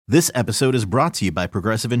This episode is brought to you by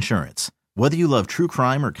Progressive Insurance. Whether you love true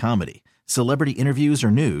crime or comedy, celebrity interviews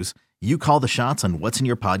or news, you call the shots on what's in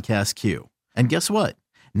your podcast queue. And guess what?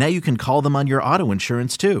 Now you can call them on your auto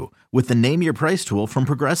insurance too with the Name Your Price tool from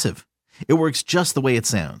Progressive. It works just the way it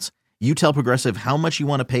sounds. You tell Progressive how much you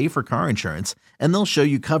want to pay for car insurance, and they'll show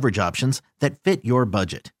you coverage options that fit your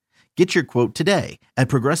budget. Get your quote today at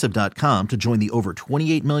Progressive.com to join the over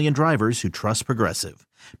 28 million drivers who trust Progressive.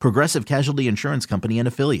 Progressive Casualty Insurance Company and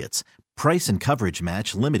Affiliates. Price and coverage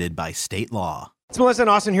match limited by state law. It's Melissa and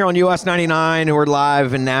Austin here on US 99. We're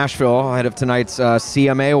live in Nashville ahead of tonight's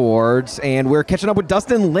CMA Awards, and we're catching up with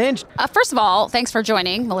Dustin Lynch. First of all, thanks for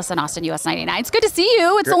joining Melissa and Austin US 99. It's good to see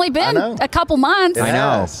you. It's only been a couple months. I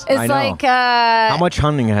know. It's like... How much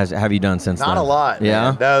hunting have you done since then? Not a lot.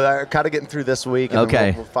 Yeah? No, they're kind of getting through this week, and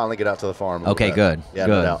then we'll finally get out to the farm. Okay, good. Yeah,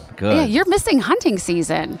 good. No doubt. Good. Yeah, you're missing hunting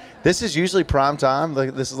season. This is usually prime time.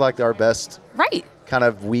 This is like our best Right. kind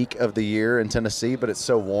of week of the year in Tennessee, but it's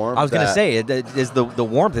so warm. I was going to say, the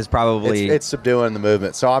warmth is probably... It's subduing the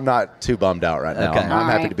movement, so I'm not too bummed out right now. Okay. I'm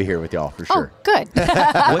happy to be here with y'all, for sure. Oh, good.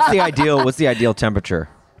 What's the ideal temperature?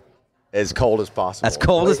 As cold as possible. As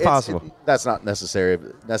cold as possible. That's not necessarily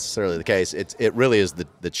the case. It really is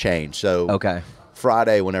the change. So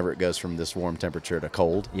Friday, whenever it goes from this warm temperature to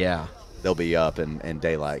cold, they'll be up in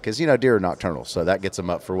daylight. Because, deer are nocturnal, so that gets them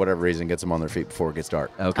up for whatever reason, gets them on their feet before it gets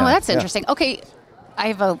dark. Okay. Oh, that's interesting. Okay,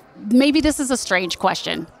 I have maybe this is a strange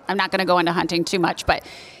question. I'm not going to go into hunting too much, but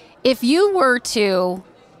if you were to,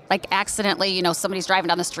 like, accidentally, somebody's driving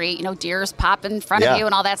down the street, deers pop in front of you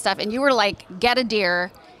and all that stuff, and you were like, get a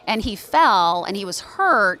deer, and he fell and he was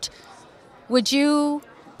hurt, would you...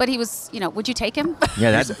 But he was, would you take him?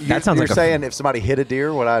 Yeah, that sounds like... You're saying if somebody hit a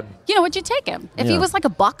deer, would I... would you take him? If he was like a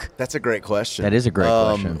buck? That's a great question. That is a great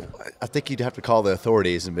question. I think you'd have to call the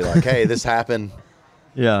authorities and be like, hey, this happened.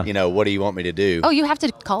 Yeah. What do you want me to do? Oh, you have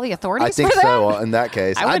to call the authorities I think for that? so. In that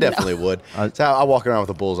case, I definitely know. would. So I walk around with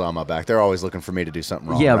a bullseye on my back. They're always looking for me to do something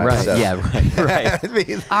wrong. Yeah, right. So, right. I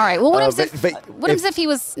mean, all right. Well, what if he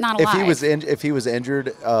was not alive? If he was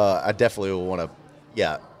injured, I definitely would want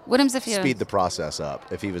to, What if you speed the process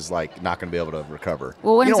up if he was like not going to be able to recover?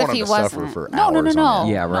 Well, what you don't if want he him to wasn't? suffer for No. hours.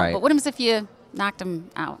 Yeah, right. No, but what if you knocked him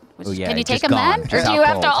out? Can you take just him gone. then? Just Or do you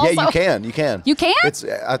have out to cold. also? Yeah, you can. You can. You can?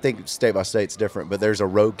 I think state by state's different, but there's a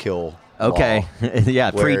roadkill. Okay.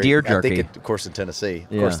 Law Free deer jerky. I think, of course, in Tennessee.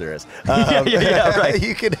 Of Yeah. course there is. Right.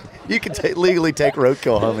 You can legally take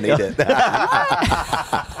roadkill home and eat it.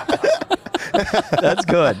 That's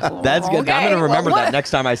good. That's good. Okay. I'm going to remember Well, that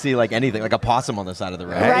next time I see like anything, like a possum on the side of the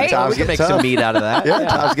road. Right. Times We can get make tough. some meat out of that. Yeah,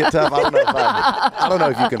 times get tough. I don't know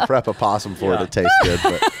if you can prep a possum for it to taste good,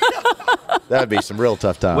 but that'd be some real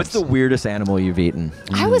tough times. What's the weirdest animal you've eaten?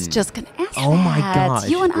 I was just going to ask Oh, my that. gosh.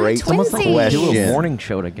 You and I Great Almost like we question. do a Yeah. morning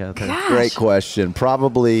show together. Gosh. Great question.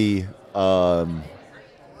 Probably,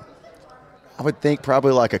 I would think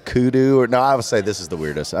probably like a kudu, or no, I would say this is the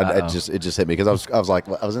weirdest. It just hit me because I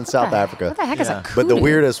was in South Africa. What the heck is a But the kudu?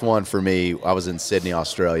 weirdest one for me, I was in Sydney,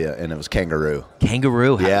 Australia, and it was kangaroo.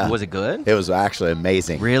 Kangaroo? Yeah. Was it good? It was actually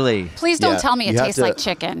amazing. Really? Please don't Yeah, tell me it you have tastes to- like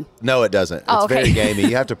chicken. No, it doesn't. Oh, It's okay. very gamey.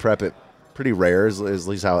 You have to prep it pretty rare, at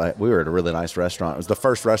least how we were at a really nice restaurant. It was the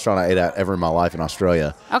first restaurant I ate at ever in my life in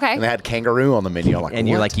Australia. Okay. And they had kangaroo on the menu. I'm like, And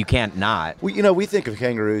you're what? like, you can't not. We think of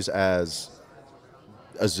kangaroos as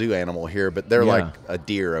a zoo animal here, but they're like a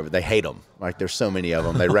deer over. They hate them. Like there's so many of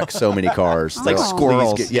them. They wreck so many cars. It's like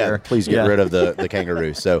squirrels here. Please get rid of the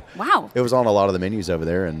kangaroo. So Wow. it was on a lot of the menus over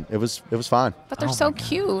there, and it was fine. But they're so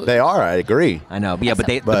cute. They are. I agree. I know. But yeah,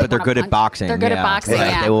 But- but they're good at boxing. They're good at yeah. boxing, Right.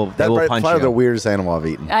 yeah. They will That's punch probably you. the weirdest animal I've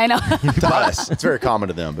eaten. I know. To us, it's very common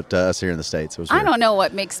to them, but to us here in the States, it was weird. I don't know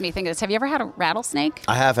what makes me think of this. Have you ever had a rattlesnake?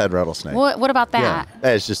 I have had rattlesnake. What about that? Yeah,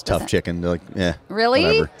 it's just tough chicken. They're like, Really?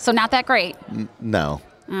 whatever. So not that great. No,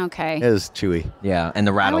 Okay. it was chewy. Yeah, and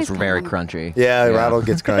the rattles always were very kinda crunchy. Yeah, the rattle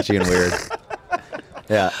gets crunchy and weird.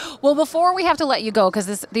 Yeah. Well, before we have to let you go,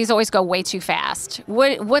 because these always go way too fast.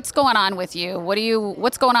 What's going on with you?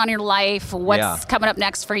 What's going on in your life? What's coming up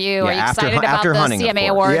next for you? Yeah, Are you after- excited about after the hunting, of CMA course.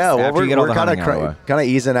 Awards? Yeah, well, After you get all we're the kind hunting out of the way. of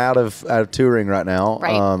easing out of touring right now.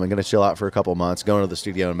 Right. I'm going to chill out for a couple of months, going to the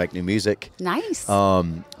studio and make new music. Nice.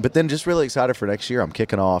 But then just really excited for next year. I'm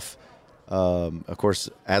kicking off, of course,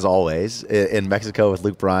 as always, in Mexico with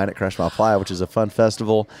Luke Bryan at Crash My Fly, which is a fun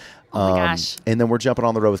festival. Oh, my gosh. And then we're jumping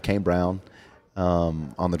on the road with Kane Brown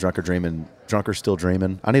on the Drunker Still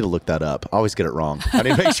Dreamin'. I need to look that up. I always get it wrong. I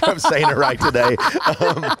need to make sure I'm saying it right today.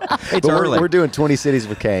 It's early. We're doing 20 cities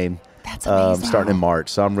with Kane. That's amazing. Starting in March,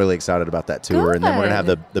 so I'm really excited about that tour. And then we're going to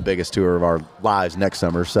Good. have the biggest tour of our lives next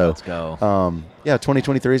summer. So Let's go.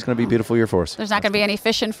 2023 is going to be a beautiful year for us. There's not going to be any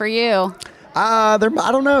fishing for you. I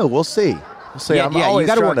don't know. We'll see. So you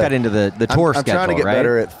got to work that into the tour schedule, I'm trying to get right?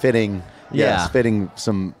 better at fitting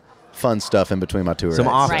some fun stuff in between my tour. Some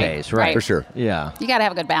off days, right? For sure. Yeah. You got to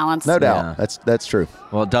have a good balance. No doubt. Yeah. That's true.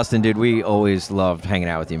 Well, Dustin, dude, we always loved hanging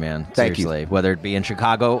out with you, man. Thank Seriously. you. Whether it be in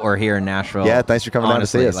Chicago or here in Nashville. Yeah, thanks for coming down to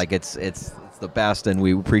see us. Like it's the best, and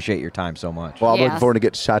we appreciate your time so much. Well, I'm looking forward to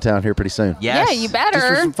get to Chi-Town here pretty soon. Yes. Yeah, you better. Just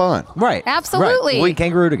for some fun. Right. Absolutely. Right. We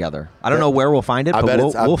kangaroo together. I don't know where we'll find it, but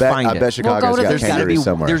we'll find it. I bet Chicago's got kangaroos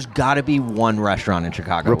somewhere. There's got to be one restaurant in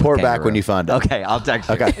Chicago. Report back when you find it. Okay, I'll text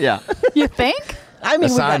you. Okay. Yeah. You think? I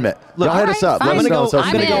mean, assignment. Y'all hit us up. I'm going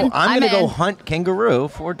to go hunt kangaroo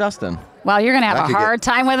for Dustin. Well, you're going to have a hard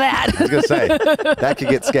time with that. I was going to say, that could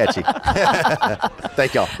get sketchy.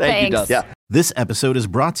 Thank y'all. Thank you, Dustin. Yeah. This episode is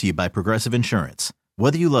brought to you by Progressive Insurance.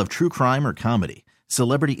 Whether you love true crime or comedy,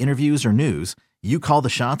 celebrity interviews or news, you call the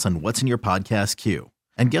shots on what's in your podcast queue.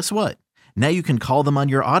 And guess what? Now you can call them on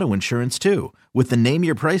your auto insurance too with the Name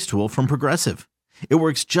Your Price tool from Progressive. It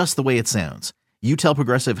works just the way it sounds. You tell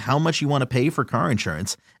Progressive how much you want to pay for car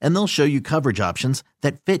insurance, and they'll show you coverage options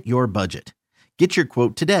that fit your budget. Get your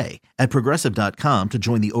quote today at Progressive.com to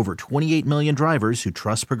join the over 28 million drivers who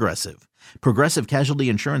trust Progressive. Progressive Casualty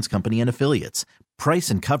Insurance Company and Affiliates. Price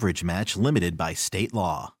and coverage match limited by state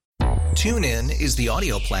law. TuneIn is the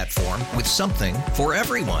audio platform with something for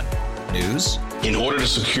everyone. News. In order to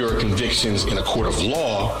secure convictions in a court of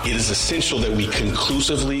law, it is essential that we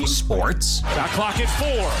conclusively. Sports. Got clock at 4.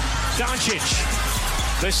 Doncic.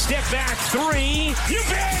 The step back 3. You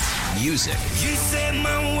bet. Music. You set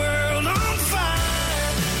my world on fire.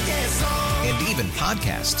 Yes, and even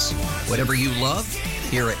podcasts. Whatever you love,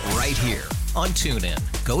 hear it right here on TuneIn.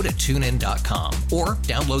 Go to TuneIn.com or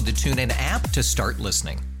download the TuneIn app to start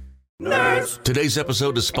listening. Nerds. Today's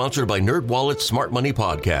episode is sponsored by NerdWallet's Smart Money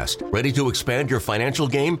Podcast. Ready to expand your financial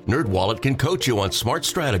game? NerdWallet can coach you on smart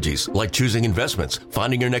strategies like choosing investments,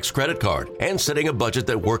 finding your next credit card, and setting a budget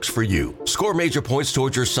that works for you. Score major points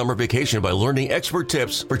towards your summer vacation by learning expert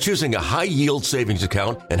tips for choosing a high-yield savings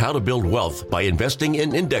account and how to build wealth by investing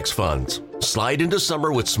in index funds. Slide into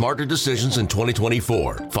summer with smarter decisions in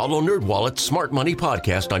 2024. Follow NerdWallet's Smart Money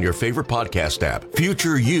Podcast on your favorite podcast app.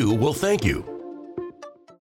 Future you will thank you.